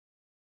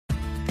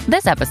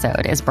This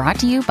episode is brought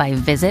to you by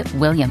Visit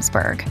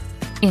Williamsburg.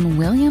 In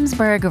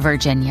Williamsburg,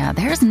 Virginia,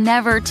 there's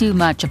never too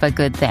much of a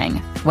good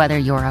thing. Whether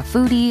you're a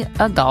foodie,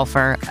 a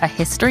golfer, a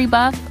history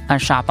buff, a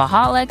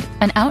shopaholic,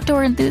 an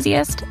outdoor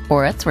enthusiast,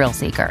 or a thrill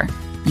seeker,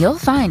 you'll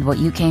find what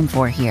you came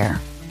for here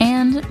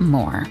and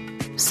more.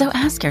 So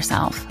ask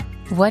yourself,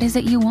 what is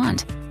it you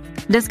want?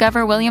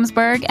 Discover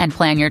Williamsburg and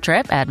plan your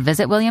trip at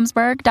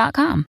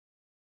visitwilliamsburg.com.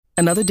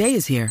 Another day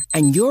is here,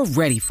 and you're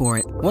ready for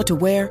it. What to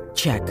wear?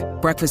 Check.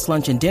 Breakfast,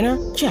 lunch, and dinner?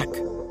 Check.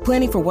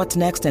 Planning for what's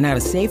next and how to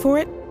save for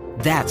it?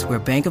 That's where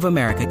Bank of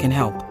America can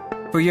help.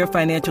 For your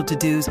financial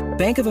to-dos,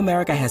 Bank of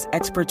America has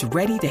experts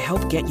ready to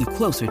help get you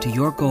closer to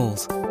your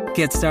goals.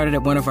 Get started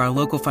at one of our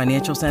local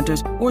financial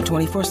centers or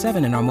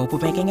 24/7 in our mobile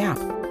banking app.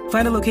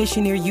 Find a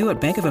location near you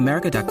at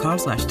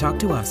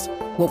bankofamerica.com/talktous.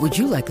 What would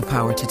you like the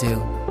power to do?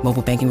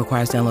 Mobile banking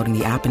requires downloading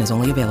the app and is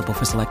only available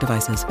for select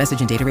devices. Message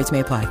and data rates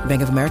may apply.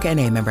 Bank of America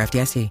N.A., member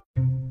FDIC.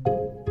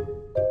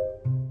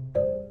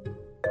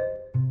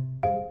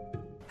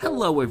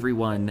 Hello,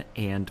 everyone,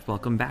 and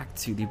welcome back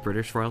to the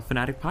British Royal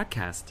Fanatic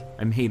Podcast.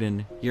 I'm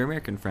Hayden, your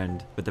American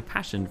friend with a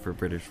passion for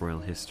British royal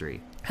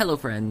history. Hello,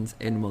 friends,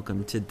 and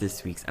welcome to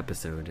this week's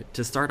episode.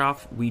 To start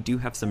off, we do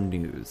have some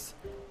news.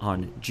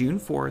 On June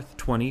 4th,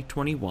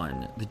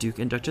 2021, the Duke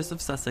and Duchess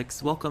of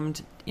Sussex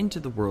welcomed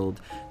into the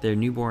world their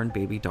newborn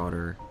baby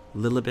daughter,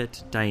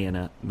 Lilibet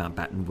Diana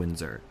Mountbatten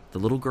Windsor. The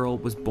little girl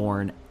was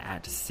born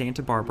at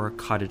Santa Barbara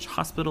Cottage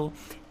Hospital,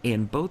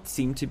 and both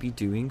seem to be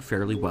doing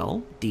fairly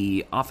well.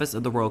 The office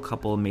of the royal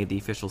couple made the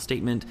official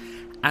statement,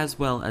 as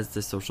well as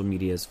the social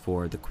medias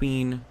for the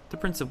Queen, the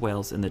Prince of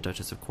Wales and the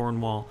Duchess of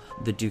Cornwall,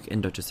 the Duke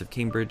and Duchess of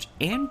Cambridge,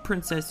 and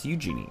Princess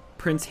Eugenie.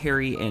 Prince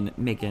Harry and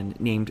Meghan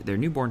named their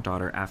newborn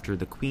daughter after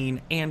the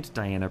Queen and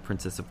Diana,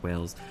 Princess of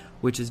Wales,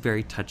 which is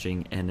very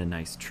touching and a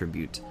nice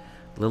tribute.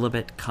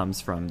 Lilibet comes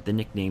from the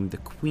nickname the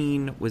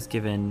Queen was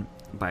given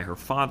by her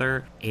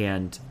father,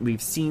 and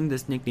we've seen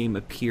this nickname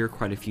appear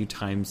quite a few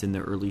times in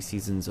the early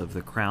seasons of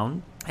The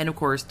Crown. And of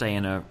course,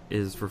 Diana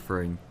is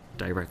referring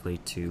directly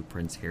to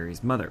Prince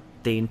Harry's mother.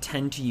 They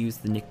intend to use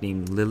the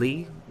nickname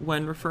Lily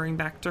when referring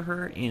back to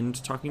her and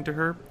talking to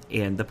her,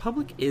 and the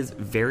public is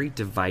very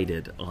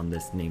divided on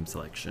this name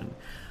selection.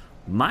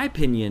 My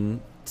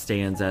opinion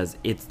stands as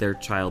it's their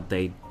child,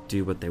 they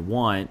do what they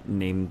want.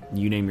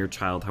 You name your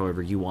child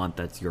however you want,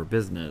 that's your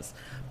business.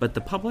 But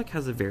the public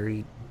has a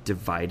very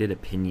divided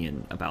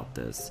opinion about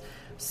this.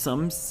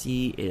 Some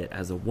see it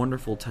as a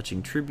wonderful,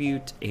 touching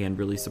tribute and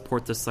really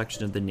support the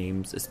selection of the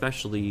names,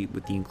 especially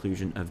with the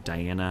inclusion of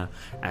Diana,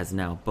 as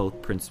now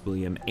both Prince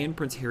William and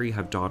Prince Harry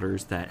have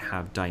daughters that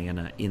have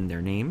Diana in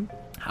their name.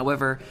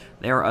 However,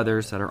 there are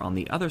others that are on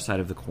the other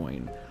side of the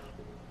coin.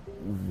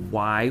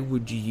 Why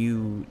would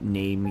you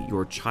name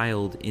your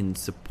child in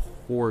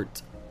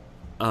support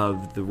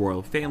of the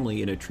royal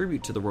family, in a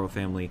tribute to the royal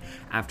family,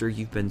 after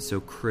you've been so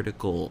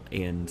critical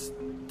and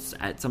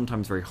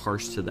sometimes very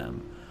harsh to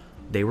them?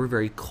 They were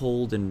very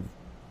cold and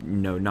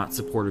not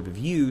supportive of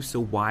you, so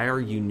why are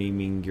you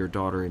naming your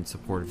daughter in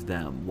support of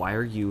them? Why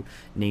are you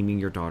naming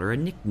your daughter a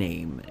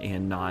nickname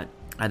and not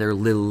either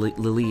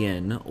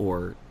Lillian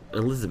or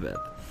Elizabeth?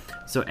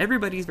 So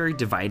everybody's very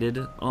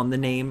divided on the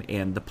name,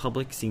 and the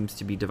public seems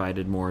to be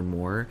divided more and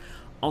more.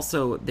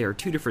 Also, there are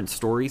two different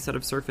stories that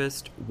have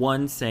surfaced.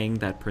 One saying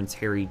that Prince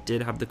Harry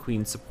did have the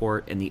Queen's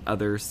support, and the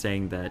other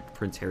saying that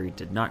Prince Harry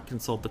did not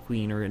consult the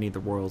Queen or any of the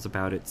royals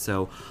about it.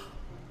 So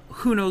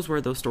who knows where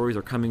those stories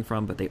are coming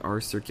from, but they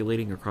are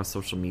circulating across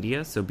social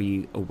media, so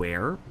be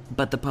aware.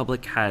 But the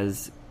public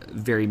has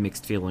very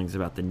mixed feelings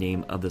about the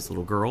name of this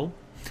little girl.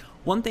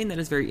 One thing that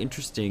is very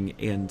interesting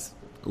and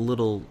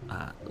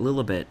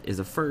Lilibet is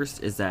a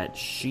first is that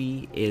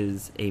she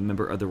is a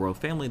member of the royal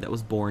family that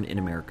was born in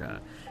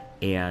America.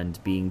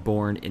 And being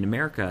born in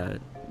America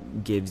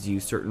gives you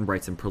certain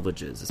rights and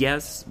privileges.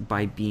 Yes,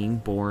 by being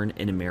born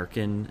an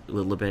American,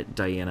 Lilibet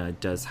Diana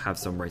does have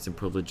some rights and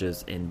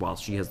privileges, and while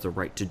she has the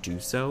right to do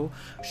so,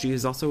 she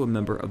is also a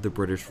member of the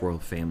British royal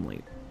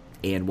family.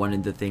 And one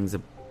of the things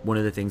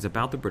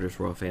about the British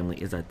royal family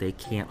is that they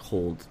can't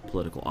hold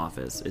political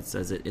office. It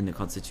says it in the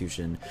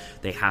Constitution.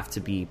 They have to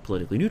be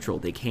politically neutral.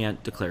 They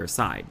can't declare a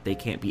side. They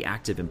can't be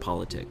active in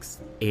politics.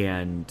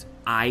 And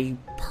I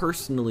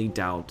personally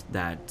doubt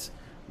that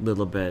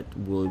Lilibet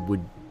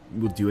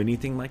will do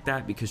anything like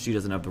that, because she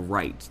doesn't have the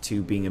right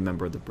to being a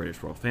member of the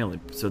British royal family.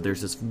 So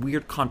there's this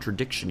weird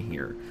contradiction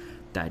here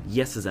that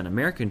yes, as an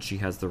American she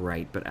has the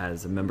right, but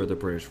as a member of the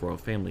British royal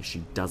family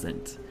she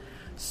doesn't.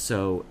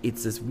 So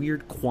it's this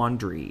weird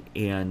quandary,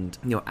 and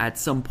at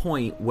some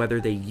point, whether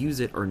they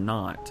use it or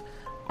not,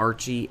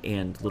 Archie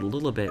and little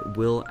Lilibet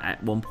will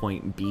at one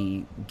point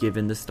be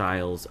given the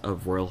styles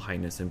of Royal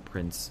Highness and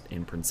Prince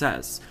and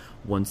Princess.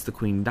 Once the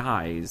Queen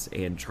dies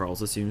and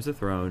Charles assumes the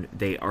throne,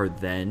 they are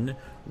then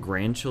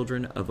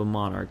grandchildren of a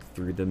monarch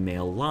through the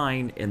male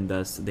line, and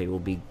thus they will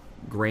be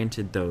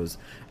granted those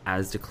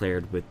as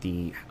declared with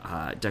the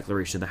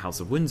Declaration of the House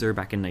of Windsor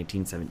back in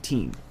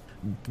 1917.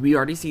 We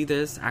already see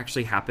this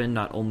actually happen.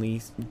 Not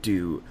only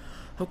do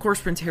Of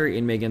course, Prince Harry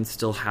and Meghan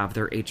still have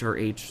their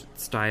HRH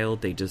style.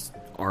 They just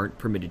aren't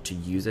permitted to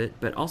use it.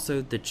 But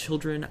also, the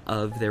children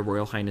of their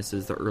Royal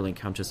Highnesses, the Earl and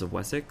Countess of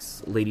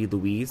Wessex, Lady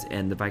Louise,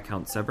 and the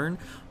Viscount Severn,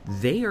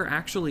 they are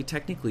actually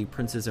technically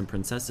princes and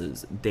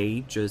princesses.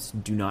 They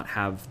just do not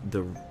have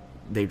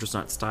they're just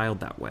not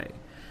styled that way.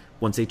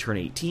 Once they turn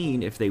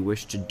 18, if they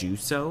wish to do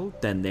so,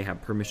 then they have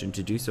permission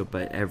to do so,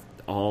 but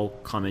all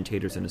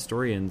commentators and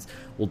historians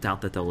will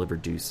doubt that they'll ever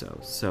do so.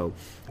 So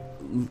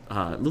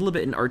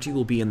Lilibet and Archie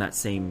will be in that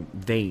same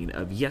vein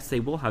of, yes, they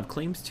will have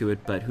claims to it,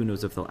 but who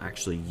knows if they'll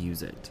actually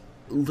use it.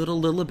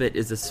 Little Lilibet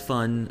is this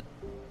fun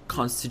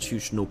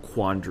constitutional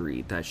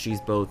quandary that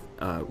she's both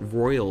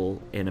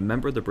royal and a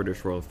member of the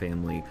British royal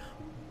family,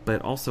 but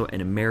also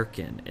an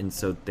American, and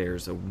so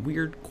there's a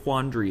weird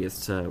quandary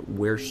as to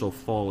where she'll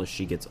fall as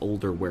she gets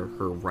older, where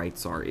her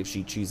rights are, if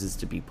she chooses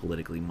to be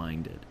politically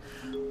minded.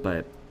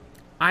 But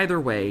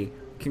either way,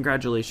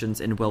 congratulations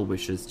and well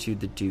wishes to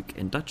the Duke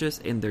and Duchess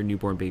and their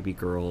newborn baby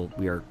girl.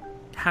 We are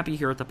happy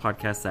here at the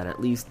podcast that at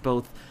least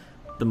both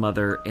the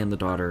mother and the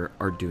daughter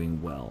are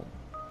doing well.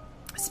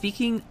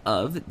 Speaking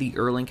of the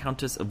Earl and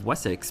Countess of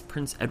Wessex,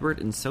 Prince Edward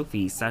and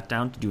Sophie sat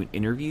down to do an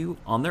interview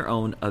on their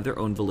own, of their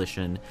own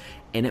volition,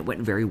 and it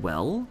went very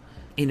well.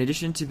 In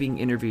addition to being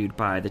interviewed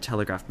by the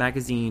Telegraph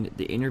magazine,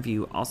 the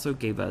interview also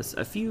gave us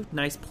a few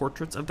nice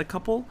portraits of the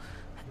couple.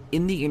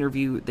 In the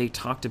interview, they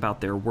talked about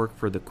their work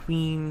for the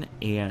Queen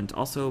and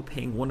also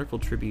paying wonderful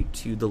tribute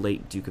to the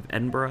late Duke of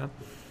Edinburgh.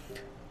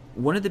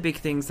 One of the big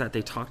things that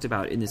they talked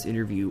about in this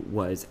interview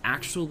was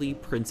actually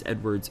Prince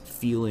Edward's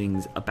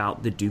feelings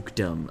about the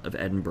dukedom of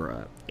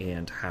Edinburgh,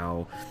 and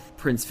how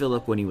Prince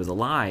Philip, when he was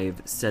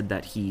alive, said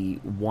that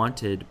he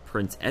wanted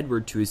Prince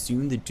Edward to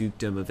assume the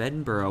dukedom of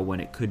Edinburgh when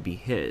it could be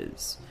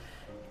his.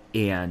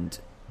 And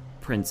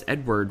Prince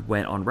Edward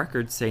went on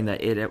record saying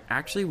that it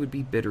actually would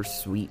be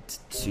bittersweet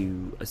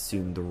to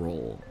assume the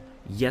role.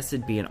 Yes,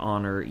 it'd be an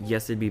honor.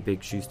 Yes, it'd be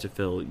big shoes to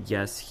fill.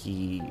 Yes,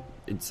 he,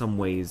 in some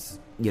ways,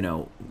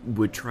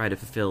 would try to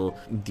fulfill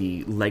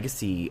the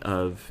legacy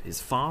of his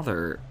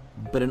father.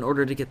 But in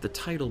order to get the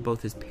title,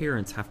 both his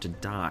parents have to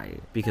die,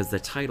 because the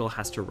title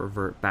has to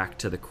revert back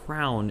to the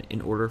crown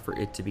in order for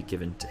it to be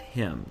given to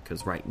him.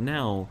 Because right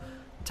now,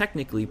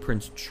 technically,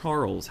 Prince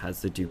Charles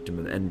has the Dukedom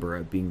of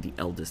Edinburgh, being the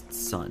eldest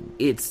son.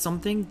 It's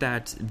something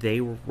that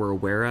they were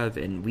aware of,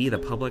 and we, the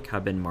public,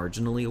 have been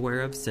marginally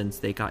aware of since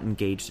they got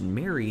engaged and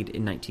married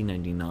in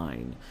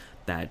 1999,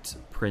 that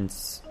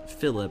Prince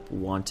Philip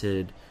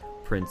wanted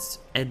Prince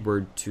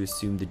Edward to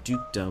assume the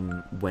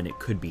dukedom when it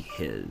could be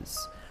his.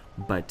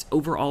 But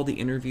overall, the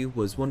interview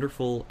was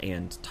wonderful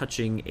and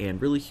touching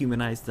and really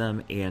humanized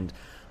them, and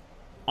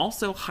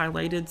also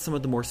highlighted some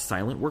of the more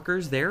silent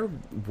workers. They're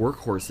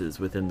workhorses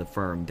within the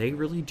firm. They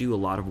really do a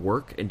lot of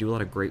work and do a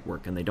lot of great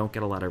work, and they don't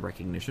get a lot of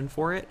recognition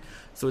for it.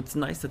 So it's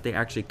nice that they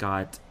actually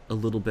got a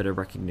little bit of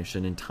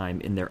recognition and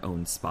time in their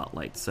own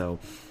spotlight. So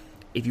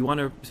if you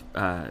want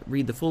to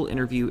read the full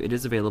interview, it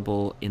is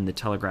available in the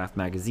Telegraph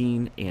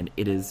magazine, and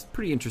it is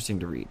pretty interesting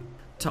to read.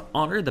 To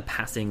honor the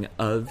passing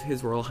of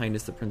His Royal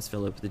Highness the Prince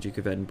Philip, the Duke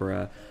of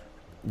Edinburgh,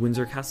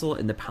 Windsor Castle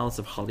and the Palace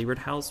of Holyrood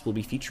House will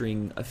be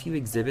featuring a few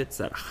exhibits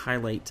that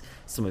highlight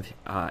some of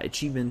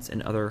achievements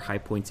and other high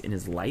points in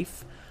his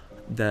life.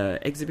 The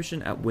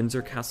exhibition at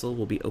Windsor Castle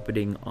will be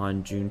opening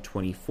on June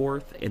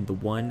 24th, and the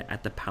one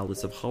at the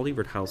Palace of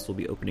Holyrood House will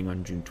be opening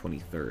on June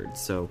 23rd.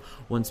 So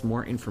once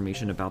more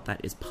information about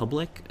that is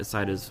public,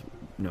 aside as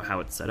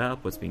how it's set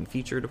up, what's being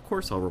featured, of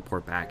course I'll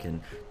report back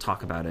and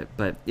talk about it.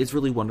 But it's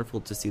really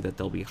wonderful to see that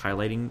they'll be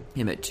highlighting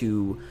him at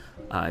to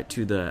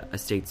the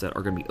estates that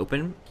are going to be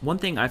open. One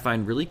thing I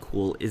find really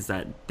cool is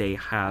that they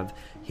have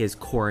his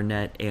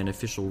coronet and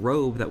official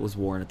robe that was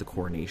worn at the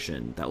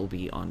coronation that will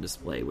be on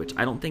display, which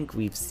I don't think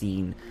we've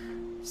seen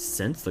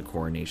since the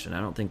coronation. I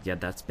don't think yet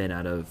that's been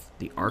out of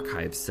the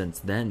archives since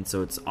then.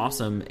 So it's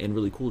awesome and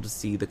really cool to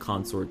see the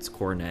consort's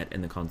coronet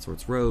and the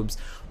consort's robes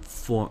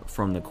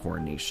from the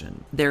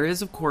coronation. There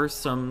is, of course,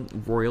 some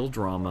royal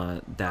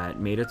drama that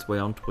made its way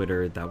on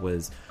Twitter that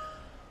was...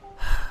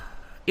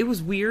 It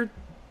was weird,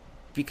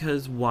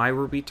 because why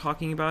were we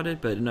talking about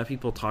it? But enough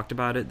people talked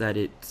about it that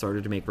it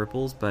started to make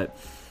ripples. But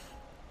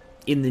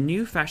in the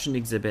new fashion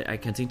exhibit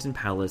at Kensington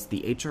Palace,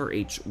 the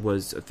HRH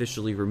was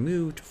officially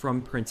removed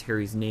from Prince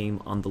Harry's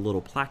name on the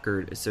little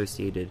placard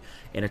associated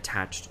and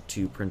attached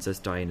to Princess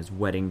Diana's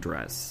wedding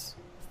dress.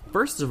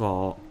 First of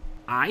all,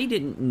 I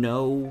didn't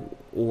know,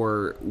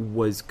 or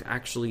was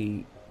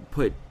actually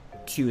put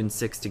 2 and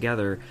 6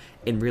 together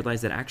and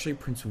realized that actually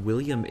Prince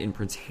William and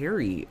Prince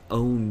Harry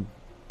owned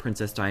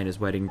Princess Diana's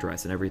wedding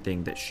dress and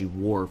everything that she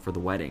wore for the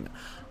wedding,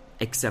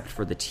 except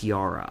for the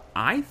tiara.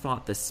 I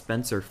thought the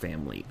Spencer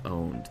family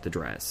owned the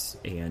dress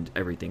and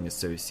everything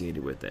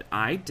associated with it.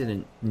 I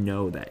didn't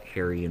know that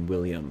Harry and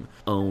William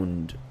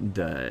owned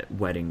the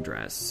wedding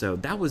dress. So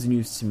that was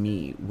news to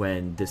me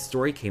when this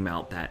story came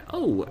out that,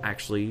 oh,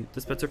 actually,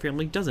 the Spencer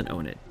family doesn't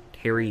own it.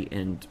 Harry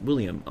and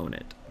William own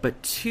it.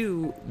 But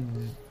 2,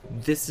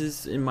 this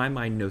is, in my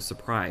mind, no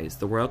surprise.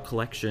 The Royal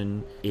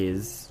Collection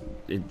is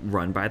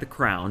run by the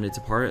Crown. It's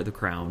a part of the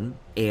Crown.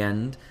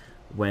 And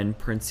When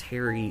Prince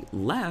Harry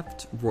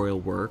left royal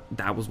work,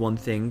 that was one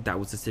thing, that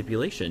was the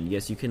stipulation.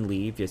 Yes, you can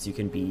leave, yes, you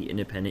can be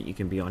independent, you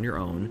can be on your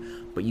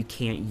own, but you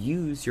can't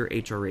use your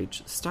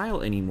HRH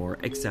style anymore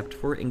except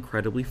for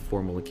incredibly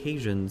formal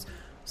occasions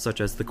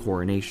such as the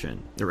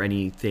coronation, or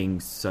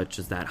anything such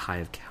as that high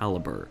of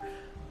caliber.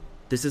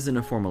 This isn't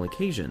a formal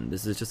occasion,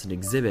 this is just an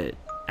exhibit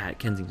at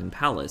Kensington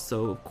Palace,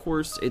 so of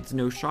course it's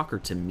no shocker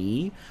to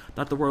me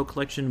that the Royal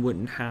Collection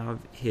wouldn't have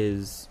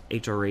his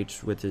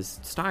HRH with his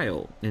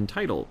style and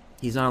title.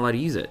 He's not allowed to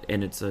use it,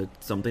 and it's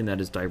something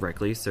that is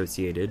directly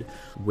associated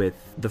with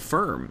the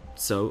firm.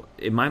 So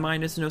in my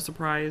mind, it's no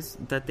surprise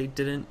that they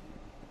didn't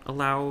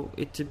allow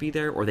it to be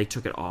there, or they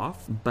took it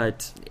off,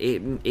 but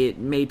it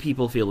made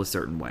people feel a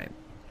certain way.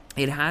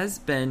 It has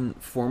been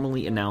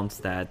formally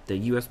announced that the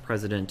U.S.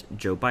 President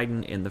Joe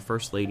Biden and the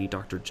First Lady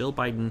Dr. Jill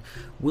Biden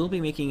will be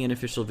making an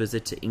official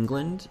visit to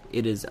England.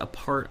 It is a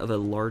part of a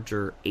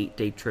larger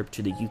 8-day trip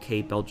to the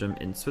UK, Belgium,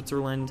 and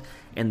Switzerland.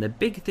 And the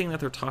big thing that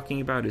they're talking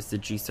about is the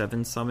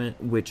G7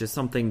 summit, which is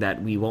something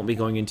that we won't be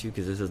going into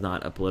because this is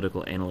not a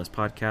political analyst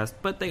podcast,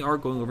 but they are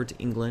going over to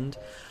England.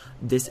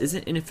 This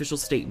isn't an official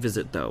state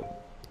visit, though.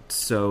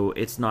 So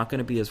it's not going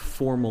to be as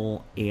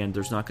formal, and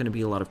there's not going to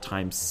be a lot of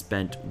time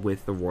spent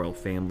with the royal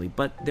family,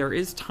 but there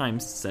is time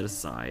set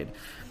aside.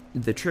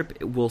 The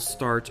trip will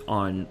start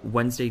on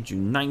Wednesday,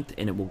 June 9th,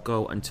 and it will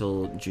go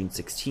until June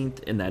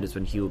 16th, and that is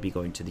when he will be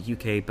going to the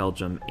UK,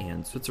 Belgium,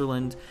 and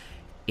Switzerland.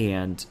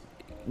 And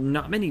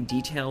not many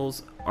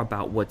details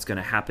about what's going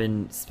to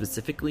happen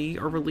specifically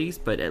are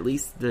released, but at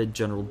least the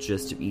general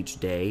gist of each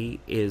day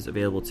is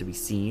available to be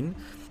seen.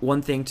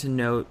 One thing to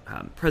note,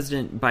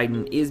 President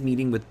Biden is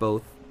meeting with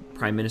both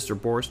Prime Minister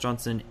Boris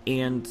Johnson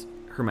and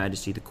Her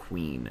Majesty the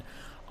Queen.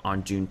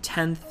 On June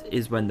 10th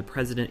is when the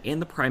President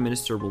and the Prime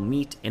Minister will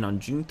meet, and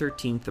on June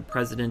 13th, the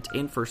President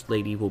and First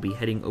Lady will be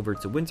heading over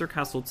to Windsor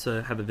Castle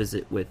to have a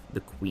visit with the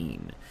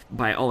Queen.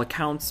 By all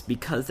accounts,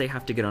 because they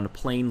have to get on a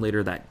plane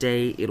later that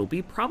day, it'll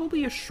be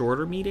probably a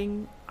shorter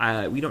meeting.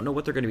 We don't know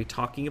what they're going to be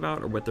talking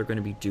about or what they're going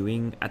to be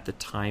doing at the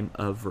time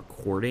of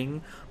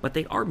recording, but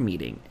they are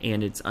meeting,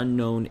 and it's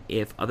unknown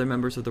if other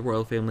members of the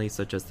royal family,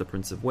 such as the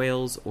Prince of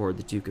Wales or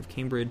the Duke of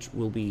Cambridge,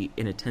 will be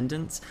in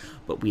attendance,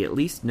 but we at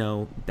least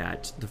know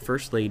that the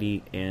First Lady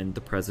and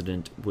the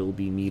President will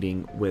be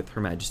meeting with Her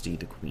Majesty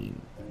the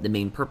Queen. The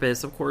main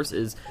purpose, of course,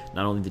 is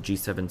not only the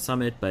G7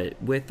 summit,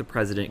 but with the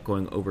President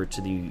going over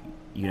to the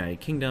United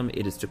Kingdom,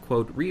 it is to,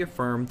 quote,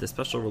 reaffirm the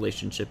special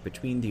relationship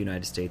between the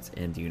United States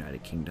and the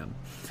United Kingdom.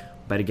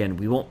 But again,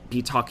 we won't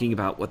be talking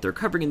about what they're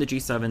covering in the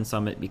G7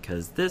 summit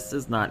because this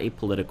is not a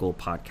political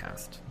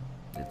podcast.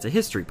 It's a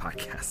history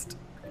podcast.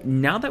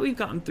 Now that we've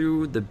gotten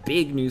through the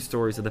big news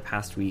stories of the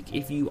past week,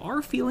 if you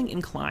are feeling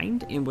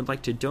inclined and would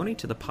like to donate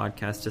to the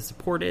podcast to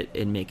support it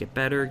and make it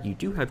better, you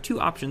do have two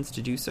options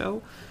to do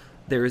so.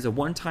 There is a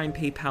one-time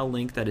PayPal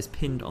link that is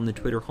pinned on the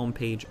Twitter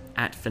homepage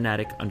at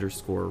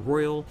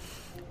fanatic_royal.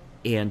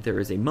 And there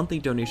is a monthly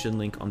donation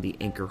link on the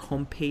Anchor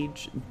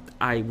homepage.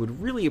 I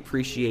would really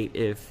appreciate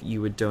if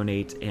you would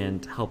donate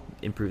and help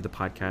improve the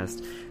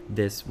podcast.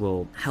 This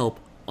will help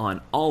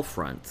on all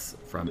fronts,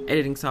 from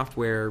editing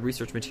software,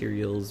 research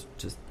materials,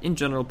 just in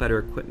general better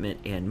equipment,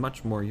 and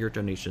much more. Your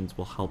donations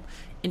will help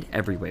in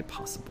every way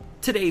possible.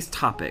 Today's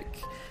topic.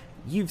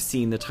 You've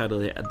seen the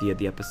title of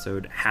the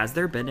episode. Has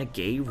there been a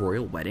gay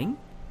royal wedding?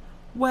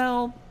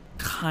 Well,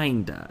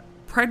 kinda.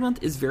 Pride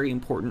Month is very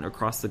important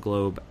across the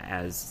globe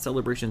as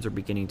celebrations are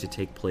beginning to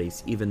take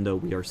place, even though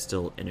we are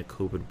still in a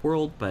COVID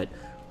world. But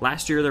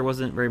last year there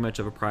wasn't very much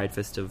of a Pride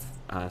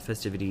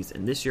festivities,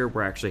 and this year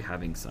we're actually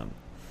having some.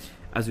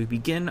 As we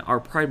begin our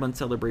Pride Month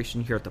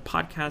celebration here at the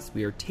podcast,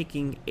 we are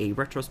taking a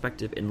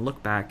retrospective and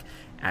look back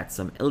at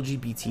some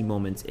LGBT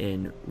moments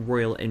in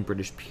royal and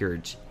British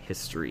peerage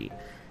history.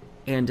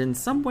 And in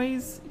some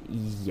ways,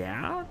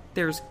 yeah,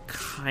 there's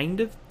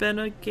kind of been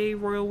a gay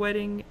royal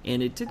wedding,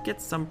 and it did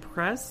get some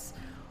press,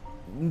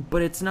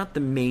 but it's not the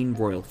main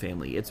royal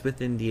family. It's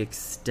within the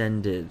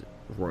extended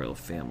royal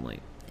family.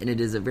 And it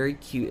is a very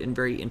cute and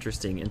very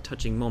interesting and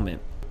touching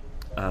moment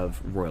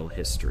of royal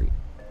history.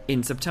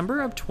 In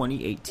September of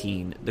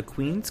 2018, the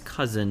Queen's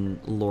cousin,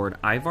 Lord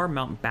Ivar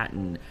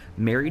Mountbatten,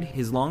 married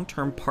his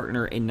long-term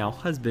partner and now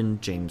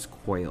husband, James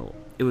Quayle.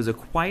 It was a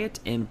quiet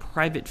and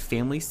private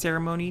family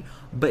ceremony,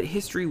 but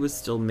history was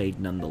still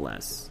made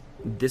nonetheless.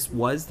 This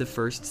was the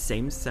first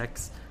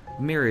same-sex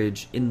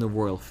marriage in the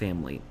royal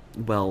family.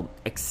 Well,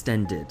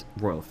 extended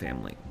royal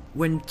family.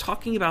 When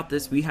talking about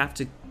this, we have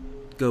to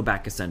go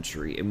back a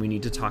century, and we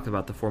need to talk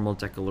about the formal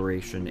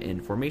declaration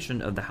and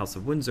formation of the House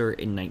of Windsor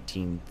in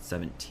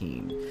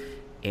 1917.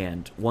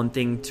 And one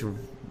thing to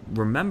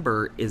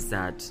remember is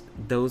that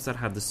those that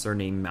have the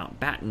surname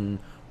Mountbatten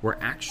were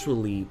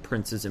actually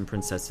princes and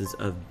princesses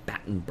of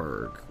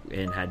Battenberg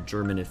and had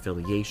German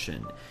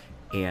affiliation.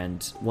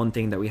 And one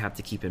thing that we have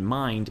to keep in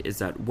mind is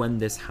that when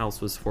this house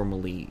was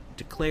formally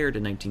declared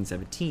in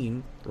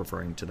 1917,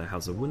 referring to the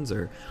House of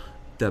Windsor,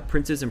 the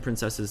princes and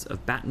princesses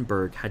of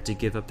Battenberg had to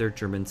give up their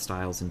German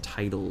styles and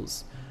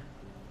titles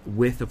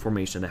with the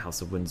formation of the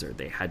House of Windsor.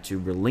 They had to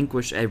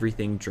relinquish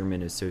everything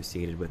German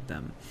associated with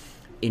them.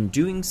 In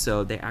doing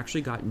so, they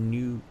actually got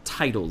new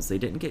titles. They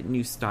didn't get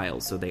new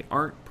styles, so they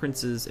aren't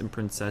princes and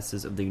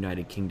princesses of the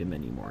United Kingdom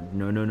anymore.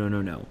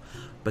 No.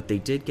 But they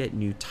did get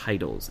new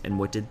titles, and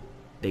what did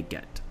they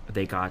get?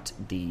 They got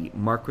the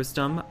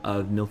Marquisdom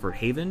of Milford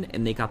Haven,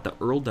 and they got the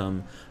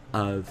Earldom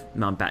of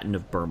Mountbatten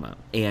of Burma.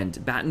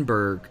 And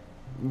Battenberg,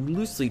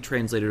 loosely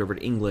translated over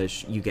to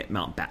English, you get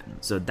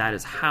Mountbatten. So that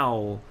is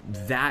how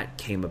that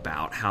came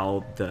about,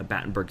 how the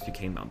Battenbergs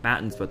became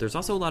Mountbattens. But there's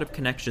also a lot of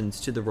connections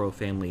to the royal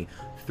family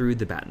through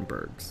the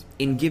Battenbergs.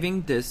 In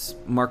giving this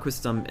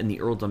Marquisdom and the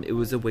Earldom, it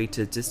was a way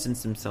to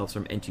distance themselves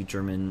from any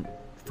German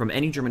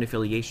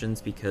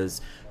affiliations,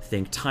 because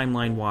think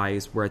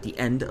timeline-wise, we're at the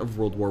end of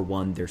World War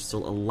I. There's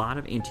still a lot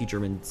of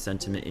anti-German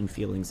sentiment and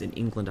feelings in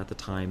England at the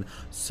time.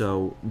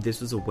 So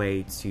this was a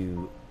way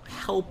to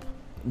help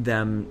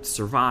them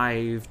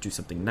survive, do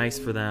something nice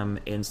for them,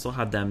 and still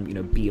have them,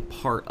 be a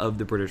part of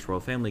the British royal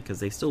family, because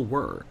they still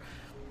were.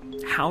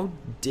 How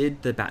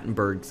did the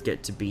Battenbergs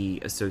get to be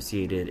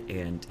associated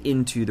and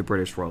into the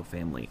British royal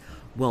family?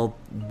 Well,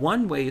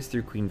 one way is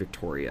through Queen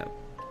Victoria.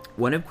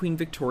 One of Queen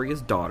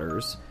Victoria's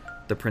daughters,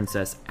 the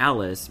Princess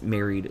Alice,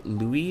 married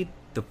Louis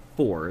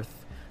IV,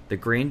 the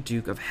Grand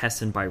Duke of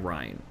Hessen by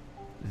Rhine.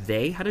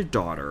 They had a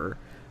daughter,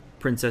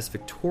 Princess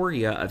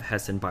Victoria of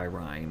Hessen by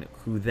Rhine,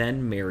 who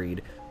then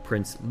married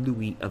Prince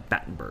Louis of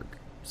Battenberg.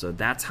 So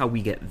that's how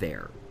we get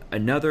there.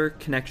 Another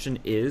connection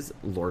is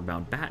Lord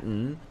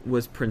Mountbatten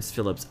was Prince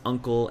Philip's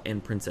uncle,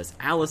 and Princess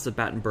Alice of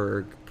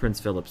Battenberg, Prince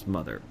Philip's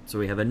mother. So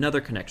we have another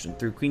connection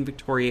through Queen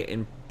Victoria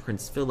and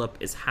Prince Philip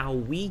is how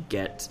we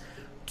get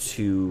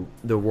to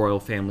the royal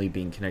family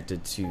being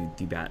connected to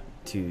the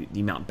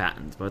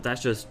Mountbattens. But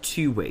that's just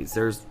two ways.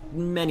 There's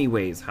many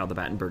ways how the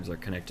Battenbergs are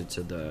connected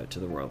to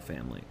the royal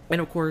family. And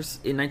of course,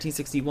 in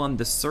 1961,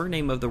 the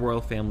surname of the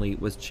royal family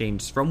was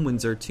changed from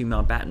Windsor to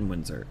Mountbatten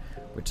Windsor,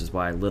 which is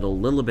why little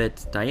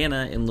Lilibet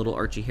Diana and little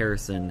Archie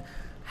Harrison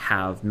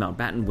have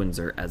Mountbatten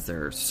Windsor as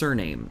their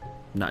surname,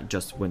 not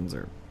just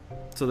Windsor.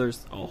 So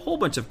there's a whole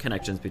bunch of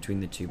connections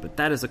between the two, but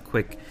that is a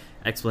quick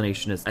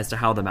explanation as to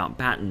how the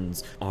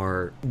Mountbattens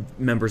are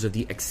members of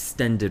the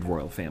extended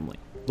royal family.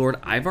 Lord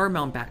Ivar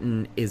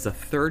Mountbatten is a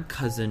third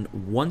cousin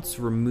once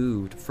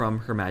removed from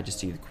Her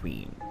Majesty the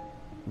Queen.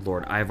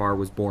 Lord Ivar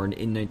was born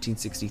in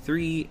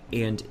 1963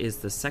 and is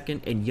the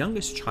second and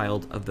youngest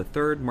child of the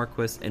third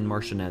Marquess and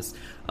Marchioness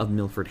of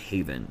Milford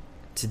Haven.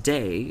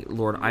 Today,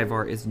 Lord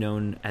Ivar is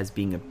known as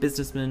being a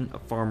businessman, a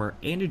farmer,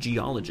 and a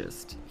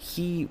geologist.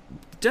 He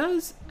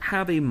does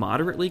have a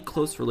moderately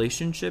close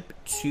relationship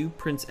to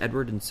Prince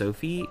Edward and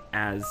Sophie,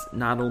 as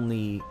not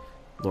only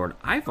Lord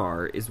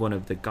Ivar is one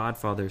of the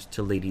godfathers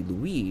to Lady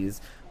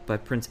Louise,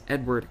 but Prince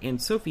Edward and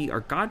Sophie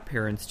are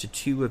godparents to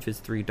two of his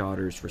three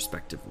daughters,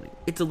 respectively.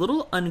 It's a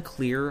little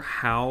unclear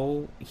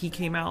how he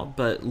came out,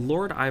 but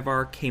Lord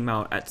Ivar came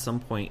out at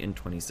some point in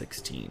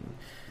 2016.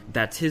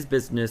 That's his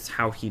business,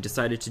 how he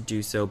decided to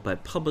do so,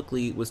 but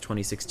publicly was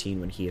 2016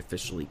 when he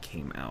officially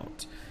came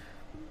out.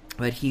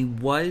 But he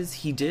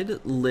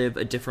did live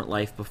a different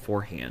life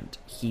beforehand.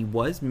 He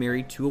was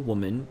married to a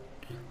woman,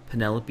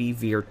 Penelope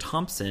Vere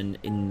Thompson,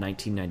 in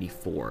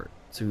 1994.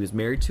 So he was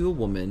married to a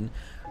woman,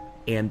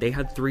 and they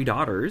had three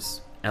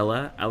daughters,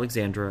 Ella,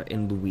 Alexandra,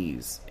 and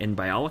Louise. And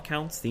by all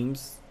accounts,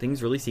 things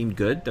really seemed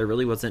good. There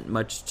really wasn't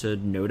much to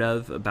note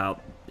of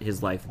about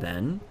his life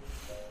then.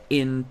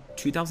 In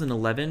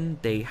 2011,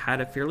 they had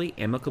a fairly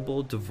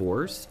amicable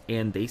divorce,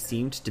 and they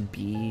seemed to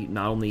be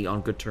not only on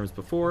good terms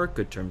before,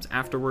 good terms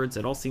afterwards.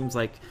 It all seems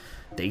like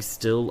they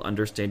still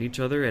understand each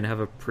other and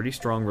have a pretty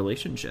strong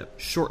relationship.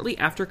 Shortly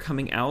after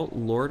coming out,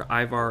 Lord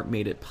Ivar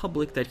made it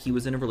public that he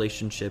was in a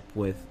relationship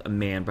with a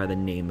man by the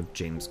name of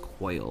James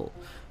Coyle,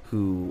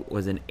 who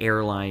was an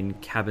airline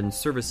cabin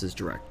services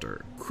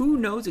director. Who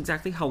knows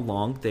exactly how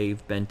long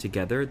they've been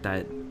together?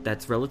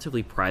 That's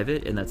relatively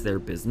private, and that's their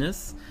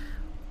business.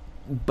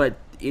 But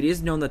it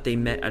is known that they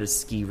met at a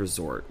ski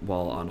resort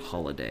while on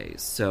holiday.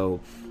 So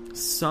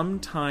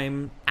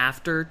sometime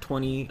after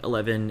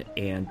 2011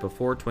 and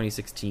before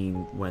 2016,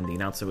 when the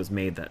announcement was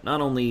made that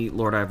not only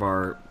Lord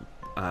Ivar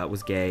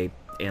was gay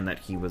and that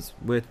he was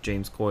with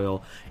James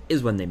Coyle,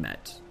 is when they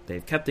met.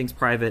 They've kept things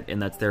private,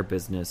 and that's their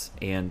business,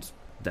 and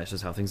that's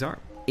just how things are.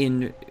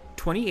 In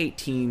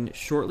 2018,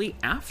 shortly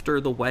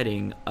after the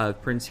wedding of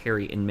Prince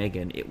Harry and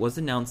Meghan, it was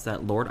announced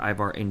that Lord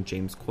Ivar and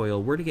James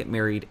Coyle were to get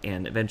married,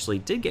 and eventually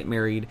did get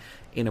married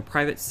in a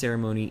private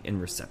ceremony and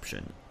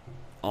reception.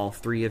 All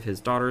three of his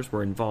daughters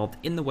were involved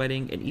in the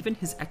wedding, and even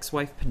his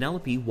ex-wife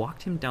Penelope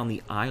walked him down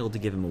the aisle to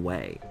give him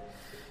away.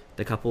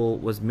 The couple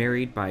was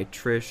married by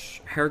Trish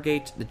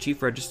Harrogate, the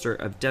Chief Register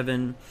of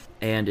Devon,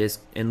 and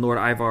Lord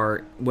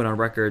Ivar went on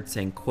record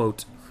saying,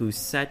 quote, "who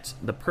set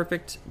the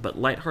perfect but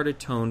lighthearted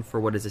tone for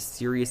what is a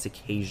serious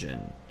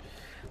occasion."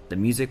 The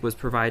music was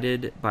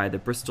provided by the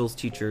Bristol's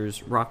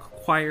Teachers Rock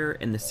Choir,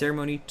 and the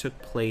ceremony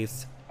took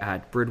place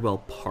at Bridwell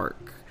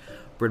Park.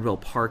 Bridwell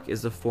Park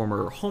is a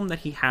former home that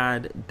he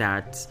had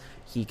that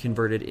he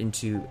converted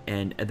into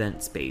an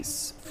event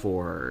space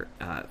for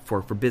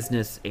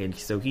business, and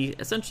so he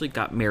essentially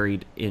got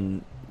married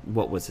in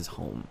what was his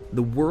home.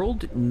 The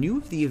world knew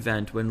of the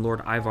event when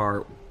Lord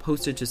Ivar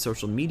posted to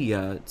social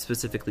media,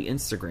 specifically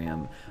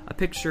Instagram, a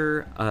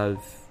picture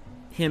of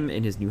him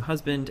and his new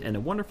husband and a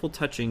wonderful,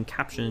 touching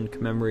caption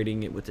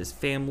commemorating it with his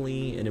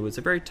family. And it was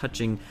a very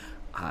touching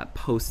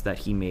post that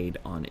he made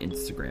on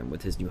Instagram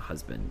with his new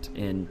husband.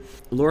 And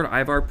Lord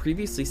Ivar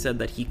previously said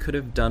that he could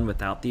have done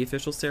without the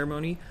official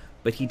ceremony,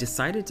 but he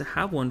decided to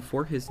have one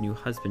for his new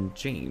husband,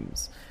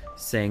 James,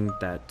 saying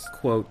that,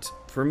 quote,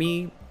 "For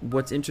me,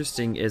 what's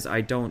interesting is I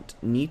don't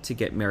need to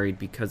get married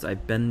because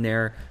I've been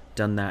there,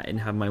 done that, and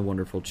have my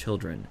wonderful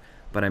children.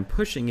 But I'm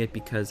pushing it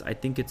because I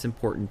think it's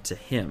important to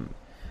him.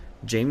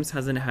 James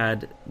hasn't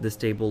had the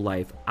stable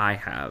life I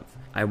have.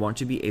 I want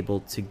to be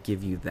able to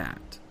give you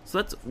that." So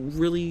that's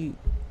really,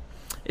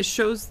 it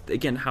shows,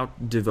 again, how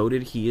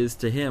devoted he is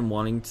to him,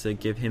 wanting to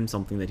give him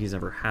something that he's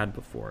never had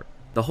before.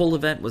 The whole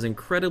event was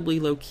incredibly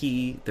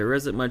low-key. There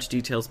isn't much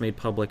details made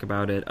public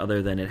about it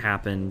other than it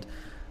happened.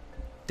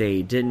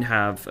 They didn't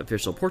have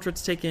official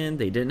portraits taken.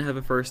 They didn't have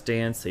a first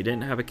dance. They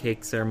didn't have a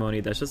cake ceremony.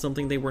 That's just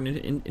something they weren't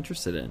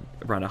interested in.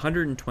 Around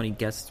 120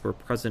 guests were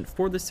present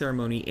for the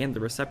ceremony and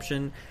the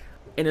reception.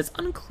 And it's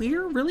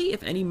unclear, really,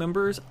 if any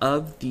members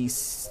of the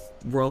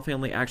royal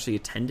family actually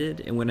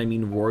attended. And when I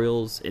mean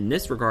royals in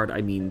this regard,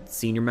 I mean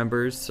senior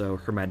members. So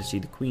Her Majesty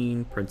the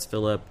Queen, Prince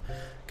Philip,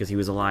 because he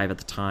was alive at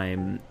the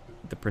time,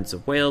 the Prince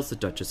of Wales, the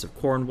Duchess of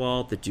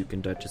Cornwall, the Duke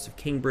and Duchess of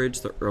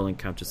Cambridge, the Earl and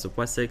Countess of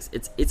Wessex.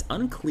 It's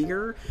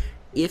unclear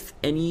if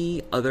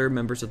any other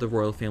members of the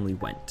royal family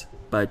went.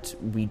 But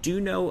we do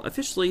know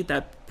officially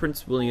that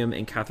Prince William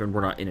and Catherine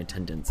were not in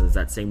attendance, as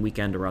that same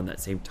weekend, around that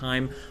same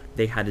time,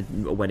 they had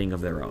a wedding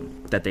of their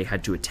own that they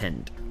had to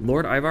attend.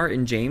 Lord Ivar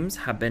and James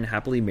have been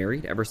happily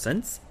married ever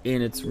since,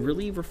 and it's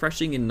really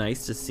refreshing and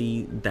nice to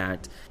see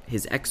that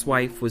his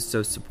ex-wife was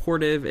so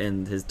supportive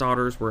and his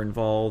daughters were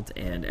involved,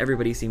 and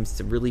everybody seems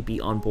to really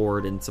be on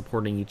board and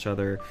supporting each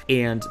other.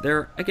 And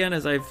they're, again,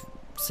 as I've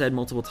said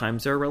multiple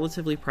times, they're a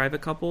relatively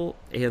private couple,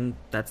 and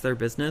that's their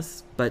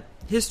business, but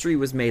history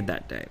was made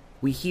that day.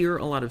 We hear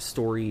a lot of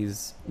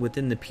stories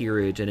within the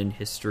peerage and in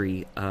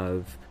history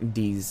of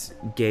these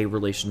gay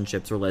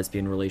relationships or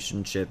lesbian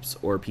relationships,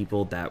 or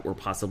people that were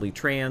possibly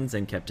trans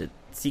and kept it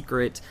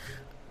secret,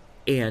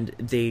 and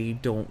they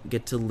don't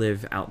get to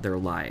live out their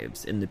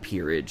lives in the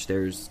peerage.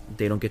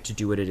 They don't get to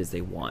do it as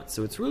they want.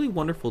 So it's really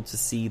wonderful to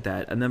see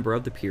that a member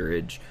of the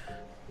peerage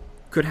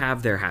could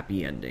have their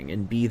happy ending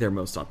and be their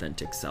most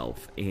authentic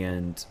self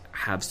and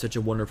have such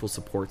a wonderful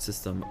support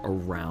system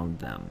around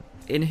them.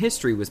 And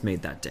history was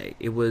made that day.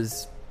 It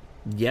was,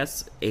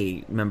 yes,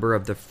 a member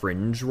of the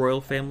fringe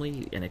royal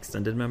family, an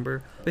extended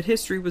member, but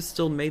history was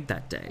still made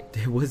that day.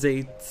 It was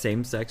a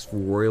same-sex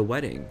royal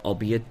wedding,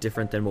 albeit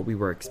different than what we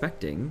were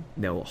expecting.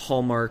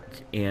 Hallmark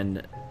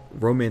and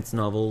romance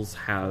novels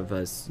have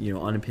us,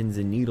 on pins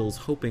and needles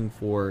hoping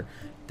for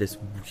this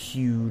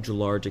huge,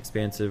 large,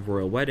 expansive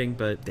royal wedding,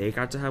 but they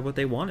got to have what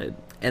they wanted.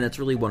 And it's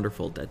really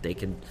wonderful that they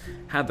can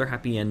have their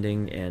happy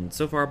ending, and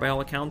so far, by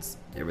all accounts,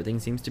 everything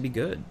seems to be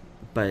good.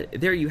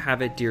 But there you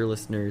have it, dear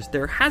listeners.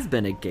 There has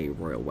been a gay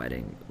royal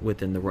wedding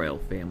within the royal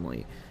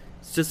family.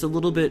 It's just a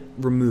little bit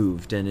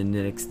removed and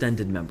an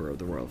extended member of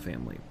the royal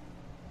family.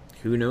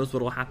 Who knows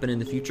what will happen in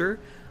the future?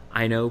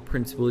 I know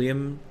Prince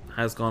William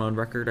has gone on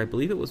record, I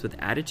believe it was with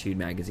Attitude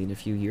magazine a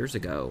few years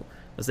ago,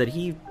 was that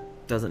he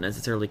doesn't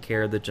necessarily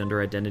care the gender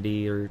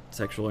identity or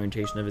sexual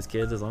orientation of his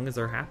kids as long as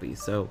they're happy.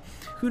 So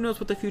who knows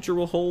what the future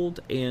will hold,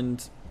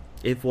 and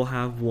if we'll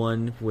have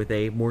one with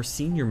a more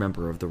senior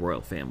member of the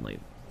royal family.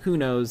 Who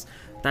knows?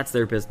 That's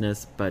their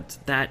business, but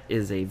that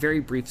is a very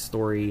brief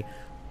story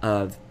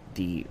of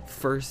the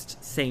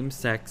first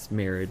same-sex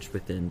marriage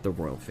within the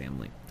royal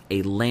family.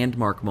 A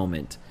landmark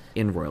moment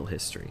in royal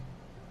history.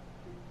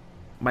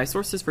 My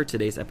sources for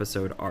today's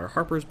episode are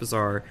Harper's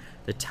Bazaar,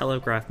 The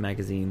Telegraph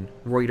magazine,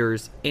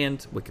 Reuters,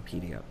 and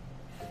Wikipedia.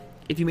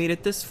 If you made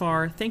it this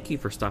far, thank you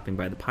for stopping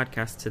by the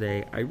podcast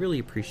today. I really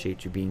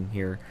appreciate you being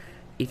here.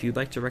 If you'd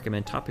like to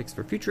recommend topics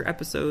for future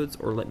episodes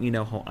or let me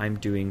know how I'm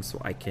doing so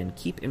I can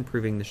keep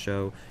improving the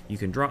show, you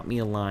can drop me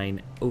a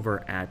line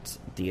over at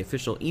the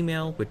official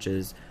email, which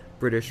is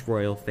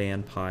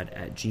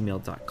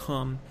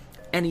britishroyalfanpod@gmail.com.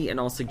 Any and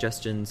all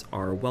suggestions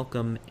are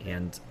welcome,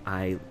 and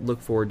I look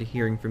forward to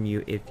hearing from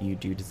you if you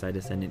do decide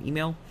to send an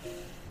email.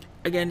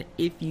 Again,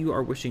 if you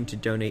are wishing to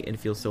donate and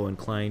feel so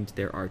inclined,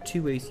 there are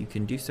two ways you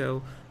can do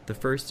so. The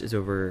first is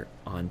over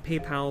on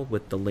PayPal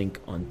with the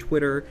link on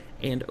Twitter,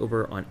 and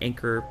over on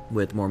Anchor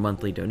with more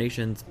monthly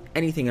donations.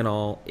 Anything at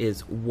all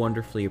is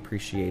wonderfully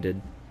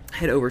appreciated.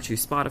 Head over to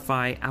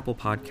Spotify, Apple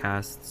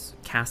Podcasts,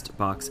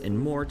 CastBox, and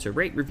more to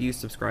rate, review,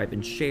 subscribe,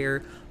 and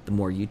share. The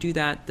more you do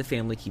that, the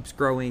family keeps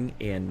growing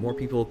and more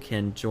people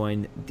can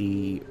join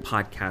the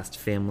podcast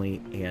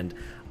family, and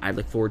I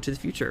look forward to the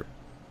future.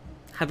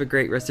 Have a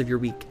great rest of your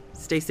week.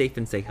 Stay safe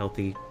and stay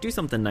healthy. Do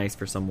something nice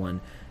for someone,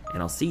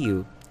 and I'll see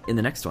you in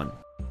the next one.